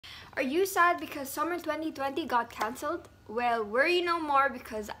Are you sad because summer 2020 got cancelled? Well, worry no more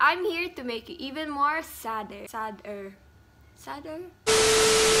because I'm here to make you even more sadder. Sadder.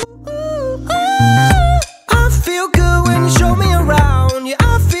 I feel good when you show me around. Yeah,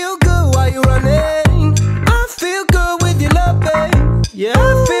 I feel good while you're running. I feel good with your love, babe. Yeah,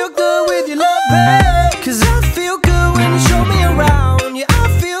 I feel good with your love, babe. Cause I feel good when you show me around. Yeah,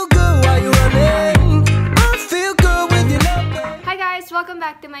 I feel good while you're running. I feel good with your love, babe. Hi guys, welcome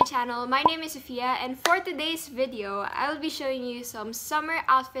back to my channel. My name is Sofia, and for today's video, I will be showing you some summer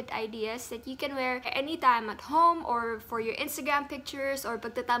outfit ideas that you can wear anytime at home or for your Instagram pictures or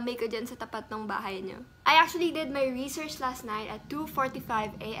pagtatambay ko dyan sa tapat ng bahay nyo. I actually did my research last night at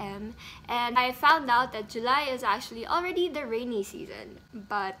 2:45 a.m. and I found out that July is actually already the rainy season,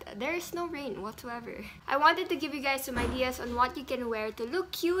 but there is no rain whatsoever. I wanted to give you guys some ideas on what you can wear to look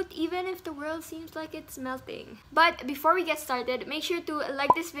cute even if the world seems like it's melting. But before we get started, make sure to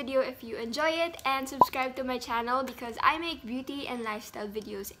like this video if you enjoy it and subscribe to my channel because I make beauty and lifestyle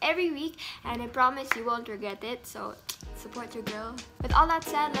videos every week and I promise you won't regret it, so support your girl. With all that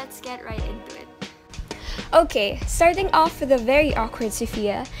said, let's get right into it. Okay, starting off with a very awkward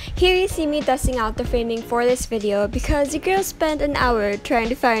Sofia. Here you see me dusting out the framing for this video because the girl spent an hour trying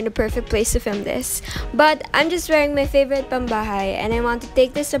to find the perfect place to film this. But I'm just wearing my favorite pambahay and I want to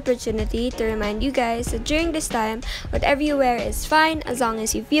take this opportunity to remind you guys that during this time, whatever you wear is fine as long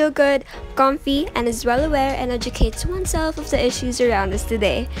as you feel good, comfy, and is well aware and educates oneself of the issues around us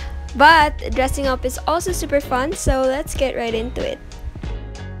today. But dressing up is also super fun, so let's get right into it.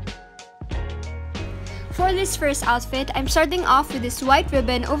 For this first outfit, I'm starting off with this white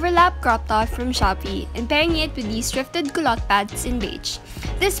ribbon overlap crop top from Shopee and pairing it with these thrifted culotte pads in beige.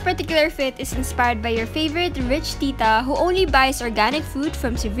 This particular fit is inspired by your favorite rich tita who only buys organic food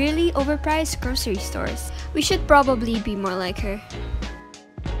from severely overpriced grocery stores. We should probably be more like her.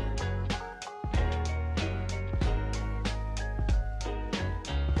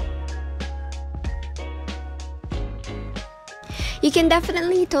 You can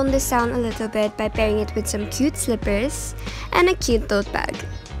definitely tone this down a little bit by pairing it with some cute slippers and a cute tote bag.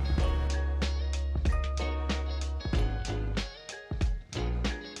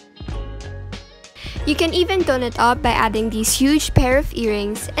 You can even tone it up by adding these huge pair of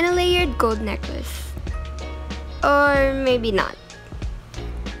earrings and a layered gold necklace. Or maybe not.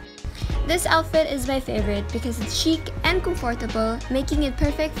 This outfit is my favorite because it's chic and comfortable, making it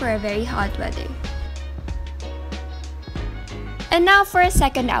perfect for a very hot weather. And now for a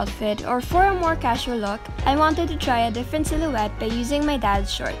second outfit, or for a more casual look, I wanted to try a different silhouette by using my dad's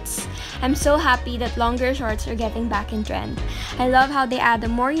shorts. I'm so happy that longer shorts are getting back in trend. I love how they add a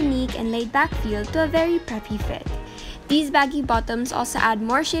more unique and laid-back feel to a very preppy fit. These baggy bottoms also add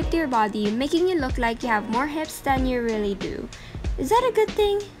more shape to your body, making you look like you have more hips than you really do. Is that a good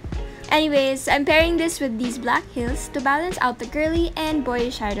thing? Anyways, I'm pairing this with these black heels to balance out the girly and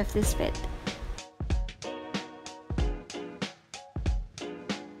boyish side of this fit.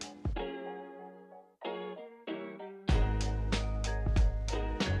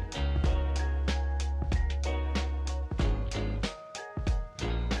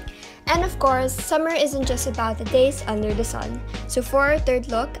 And of course, summer isn't just about the days under the sun. So for our third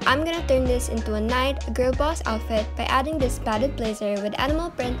look, I'm gonna turn this into a night girl boss outfit by adding this padded blazer with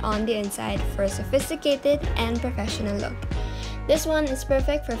animal print on the inside for a sophisticated and professional look. This one is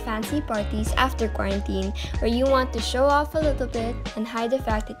perfect for fancy parties after quarantine, where you want to show off a little bit and hide the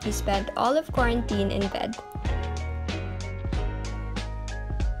fact that you spent all of quarantine in bed.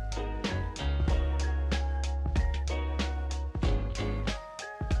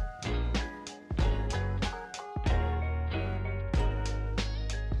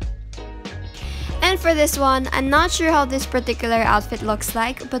 And for this one, I'm not sure how this particular outfit looks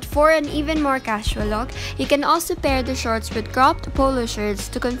like, but for an even more casual look, you can also pair the shorts with cropped polo shirts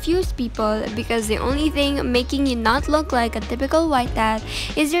to confuse people because the only thing making you not look like a typical white dad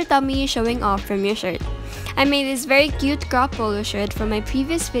is your tummy showing off from your shirt. I made this very cute cropped polo shirt from my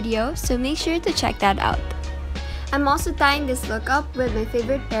previous video, so make sure to check that out. I'm also tying this look up with my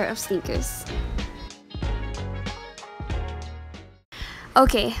favorite pair of sneakers.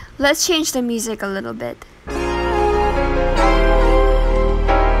 Okay, let's change the music a little bit.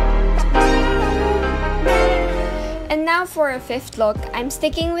 And now for a fifth look, I'm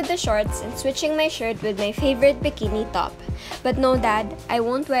sticking with the shorts and switching my shirt with my favorite bikini top. But no dad, I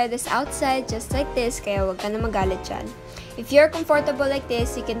won't wear this outside just like this, kaya wag ka na magalit dyan. If you're comfortable like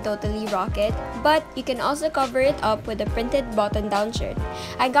this, you can totally rock it, but you can also cover it up with a printed button-down shirt.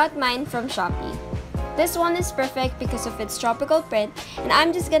 I got mine from Shopee. This one is perfect because of its tropical print, and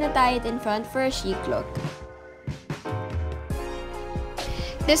I'm just gonna tie it in front for a chic look.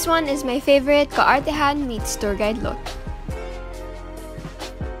 This one is my favorite kaartehan meets tour guide look.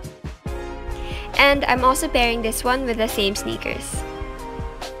 And I'm also pairing this one with the same sneakers.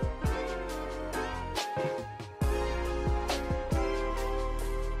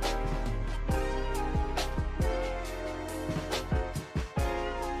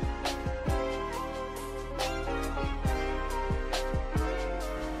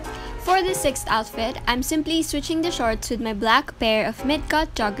 For the sixth outfit, I'm simply switching the shorts with my black pair of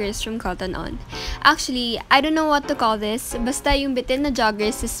mid-cut joggers from Cotton On. Actually, I don't know what to call this, basta yung bitin na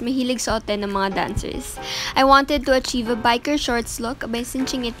joggers is mahilig suotin ng mga dancers. I wanted to achieve a biker shorts look by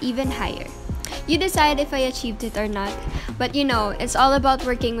cinching it even higher. You decide if I achieved it or not, but you know, it's all about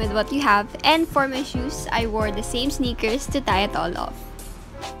working with what you have, and for my shoes, I wore the same sneakers to tie it all off.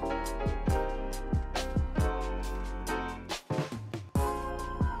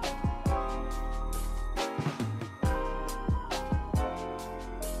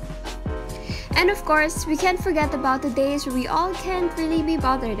 And of course, we can't forget about the days where we all can't really be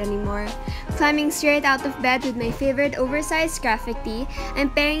bothered anymore. Climbing straight out of bed with my favorite oversized graphic tee and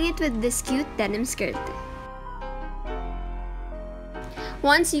pairing it with this cute denim skirt.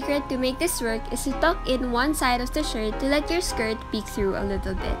 One secret to make this work is to tuck in one side of the shirt to let your skirt peek through a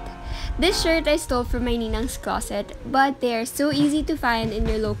little bit. This shirt I stole from my ninang's closet, but they are so easy to find in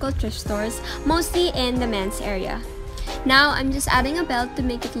your local thrift stores, mostly in the men's area. Now, I'm just adding a belt to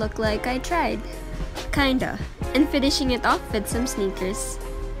make it look like I tried. Kinda. And finishing it off with some sneakers.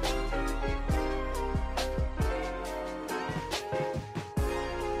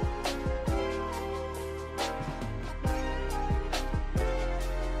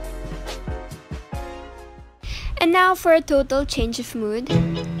 And now for a total change of mood.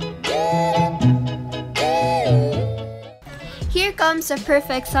 Here comes a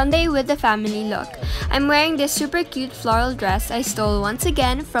perfect Sunday with the family look. I'm wearing this super cute floral dress I stole once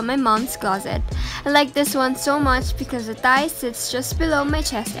again from my mom's closet. I like this one so much because the tie sits just below my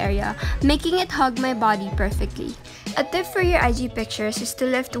chest area, making it hug my body perfectly. A tip for your IG pictures is to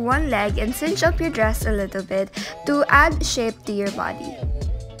lift one leg and cinch up your dress a little bit to add shape to your body.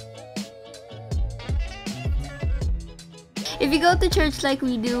 If you go to church like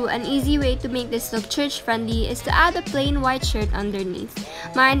we do, an easy way to make this look church-friendly is to add a plain white shirt underneath.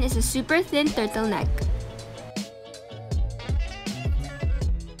 Mine is a super thin turtleneck.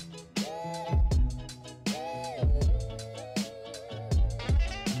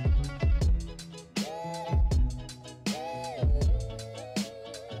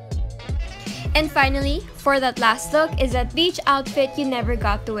 And finally, for that last look is that beach outfit you never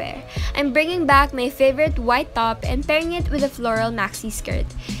got to wear. I'm bringing back my favorite white top and pairing it with a floral maxi skirt.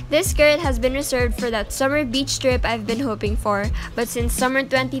 This skirt has been reserved for that summer beach trip I've been hoping for, but since summer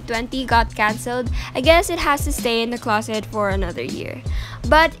 2020 got cancelled, I guess it has to stay in the closet for another year.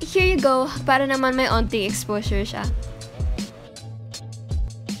 But here you go, para naman may onting exposure siya.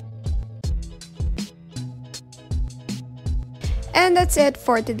 And that's it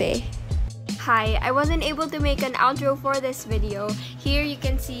for today. Hi, I wasn't able to make an outro for this video. Here you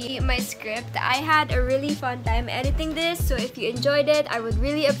can see my script. I had a really fun time editing this, so if you enjoyed it, I would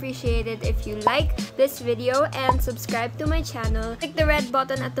really appreciate it if you like this video and subscribe to my channel. Click the red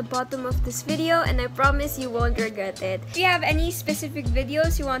button at the bottom of this video and I promise you won't regret it. If you have any specific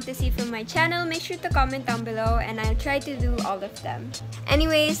videos you want to see from my channel, make sure to comment down below and I'll try to do all of them.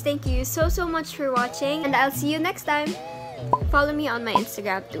 Anyways, thank you so much for watching and I'll see you next time. Follow me on my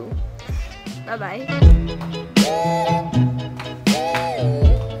Instagram too. Bye-bye.